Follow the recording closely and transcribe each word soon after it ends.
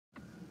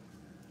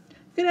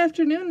Good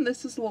afternoon,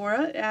 this is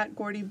Laura at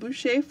Gordie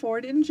Boucher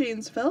Ford in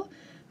Janesville.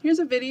 Here's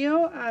a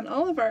video on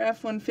all of our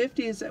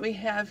F-150s that we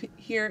have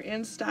here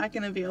in stock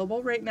and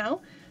available right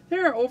now.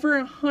 There are over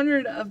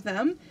 100 of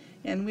them,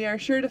 and we are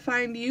sure to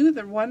find you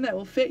the one that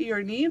will fit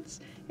your needs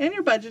and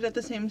your budget at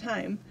the same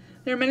time.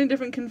 There are many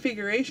different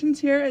configurations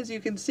here, as you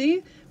can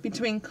see,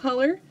 between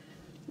color,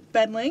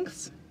 bed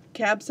lengths,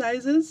 cab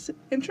sizes,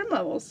 and trim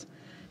levels.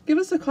 Give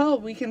us a call.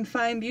 We can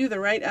find you the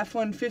right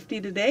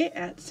F-150 today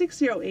at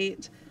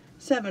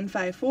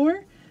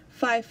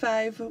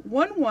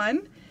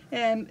 608-754-5511,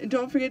 and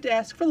don't forget to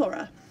ask for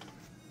Laura.